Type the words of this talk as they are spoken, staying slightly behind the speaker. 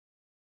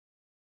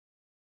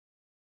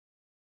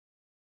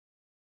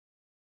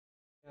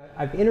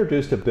I've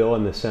introduced a bill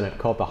in the Senate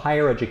called the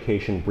Higher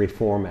Education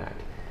Reform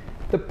Act.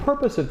 The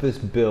purpose of this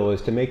bill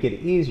is to make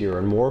it easier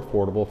and more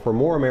affordable for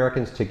more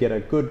Americans to get a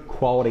good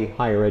quality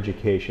higher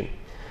education.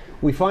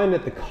 We find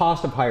that the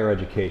cost of higher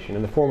education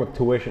in the form of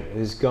tuition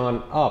has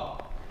gone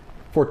up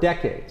for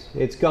decades.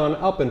 It's gone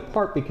up in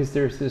part because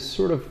there's this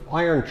sort of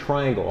iron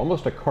triangle,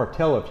 almost a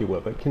cartel if you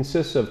will, that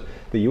consists of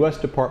the U.S.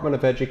 Department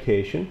of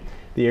Education,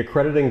 the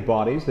accrediting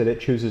bodies that it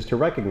chooses to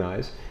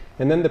recognize,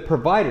 and then the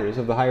providers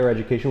of the higher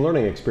education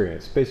learning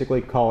experience,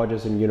 basically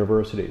colleges and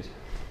universities.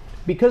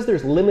 Because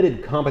there's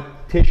limited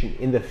competition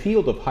in the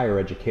field of higher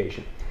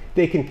education,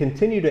 they can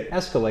continue to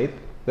escalate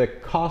the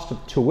cost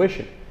of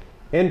tuition,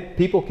 and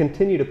people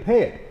continue to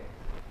pay it.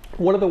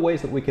 One of the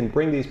ways that we can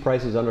bring these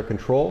prices under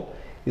control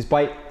is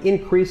by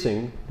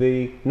increasing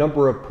the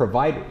number of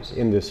providers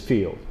in this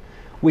field.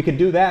 We could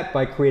do that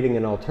by creating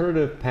an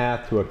alternative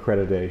path to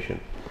accreditation.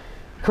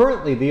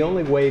 Currently, the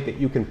only way that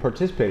you can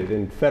participate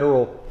in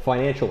federal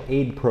financial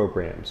aid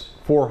programs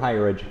for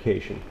higher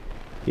education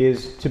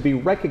is to be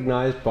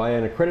recognized by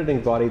an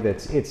accrediting body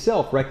that's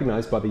itself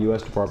recognized by the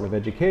U.S. Department of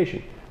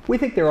Education. We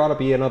think there ought to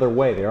be another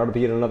way, there ought to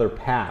be another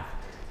path.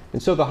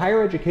 And so the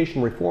Higher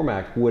Education Reform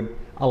Act would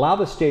allow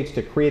the states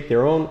to create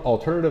their own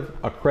alternative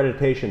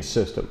accreditation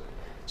system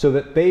so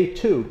that they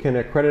too can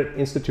accredit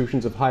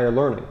institutions of higher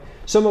learning,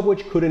 some of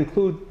which could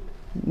include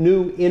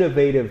new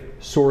innovative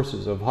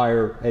sources of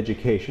higher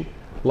education,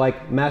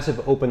 like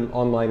massive open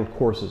online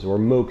courses, or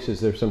MOOCs as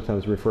they're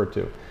sometimes referred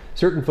to,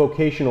 certain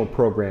vocational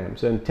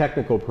programs and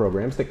technical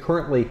programs that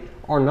currently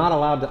are not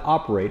allowed to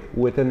operate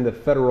within the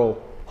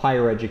federal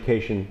higher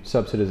education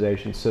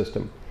subsidization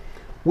system.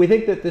 We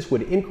think that this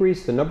would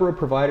increase the number of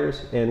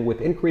providers, and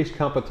with increased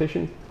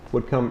competition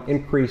would come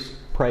increased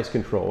price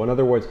control. In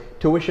other words,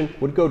 tuition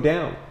would go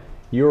down.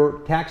 Your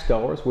tax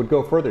dollars would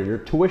go further. Your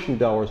tuition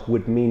dollars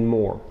would mean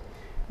more.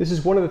 This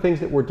is one of the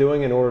things that we're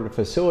doing in order to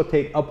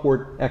facilitate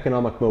upward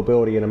economic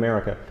mobility in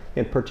America,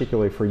 and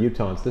particularly for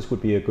Utahns, this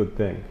would be a good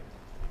thing.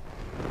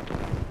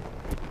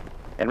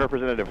 And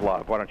Representative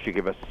Love, why don't you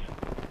give us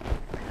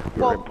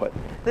your input?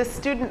 The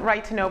Student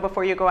Right to Know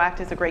Before You Go Act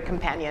is a great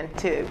companion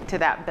to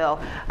that bill.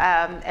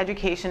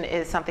 Education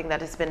is something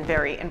that has been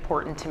very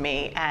important to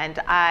me, and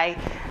I,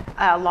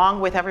 along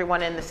with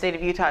everyone in the state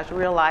of Utah, has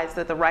realized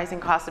that the rising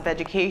cost of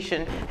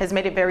education has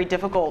made it very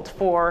difficult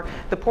for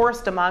the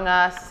poorest among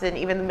us and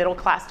even the middle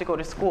class to go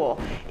to school.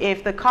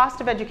 If the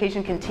cost of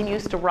education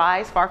continues to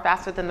rise far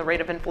faster than the rate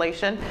of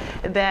inflation,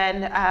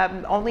 then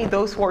only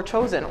those who are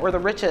chosen, or the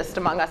richest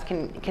among us,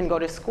 can go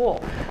to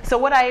school. So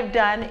what I've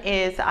done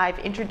is I've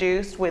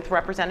introduced with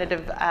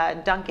Representative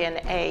Duncan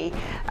a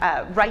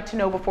right to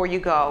know before you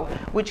go,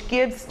 which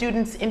gives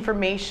students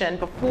information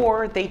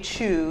before they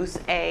choose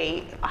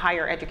a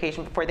higher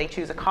education, before they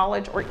choose a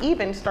college, or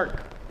even start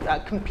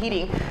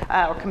competing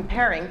or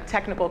comparing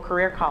technical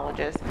career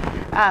colleges.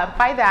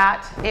 By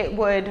that,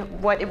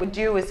 what it would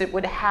do is it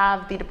would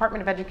have the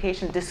Department of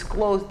Education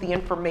disclose the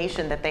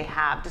information that they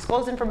have,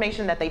 disclose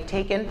information that they've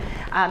taken,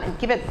 and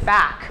give it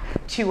back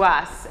to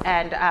us,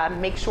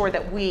 and make sure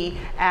that we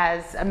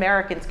as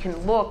Americans can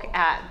look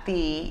at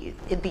the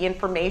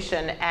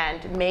information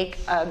and make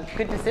a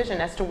good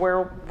decision as to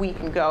where we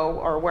can go,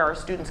 or where our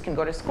students can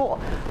go to school.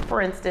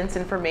 For instance,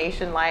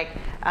 information like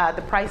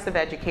the price of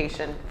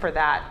education for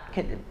that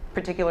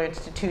particular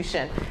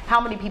institution,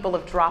 how many people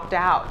have dropped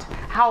out,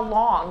 how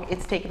long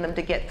it's taken them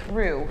to get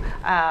through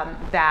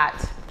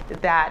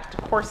that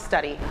course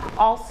study.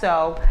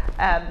 Also,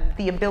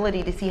 the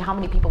ability to see how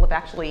many people have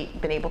actually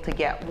been able to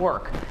get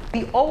work.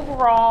 The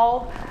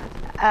overall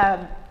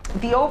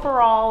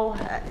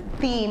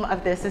theme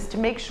of this is to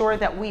make sure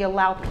that we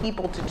allow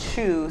people to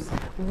choose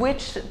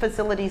which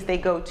facilities they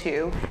go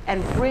to,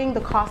 and bring the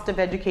cost of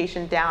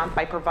education down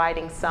by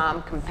providing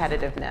some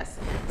competitiveness,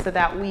 so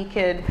that we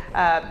could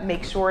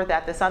make sure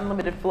that this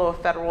unlimited flow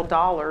of federal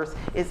dollars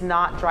is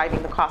not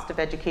driving the cost of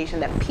education,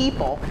 that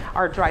people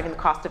are driving the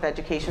cost of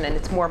education, and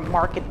it's more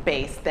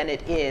market-based than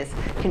it is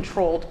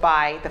controlled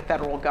by the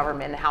federal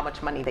government and how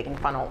much money they can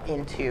funnel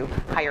into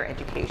higher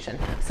education.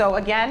 So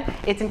again,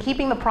 it's in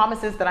keeping the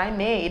promises that I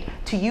made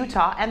to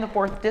Utah and the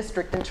 4th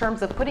District in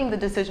terms of putting the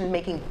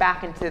decision-making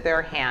back into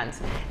their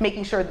hands,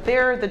 making sure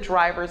they're the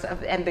drivers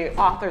of, and the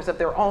authors of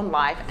their own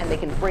life, and they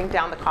can bring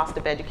down the cost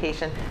of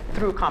education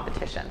through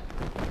competition.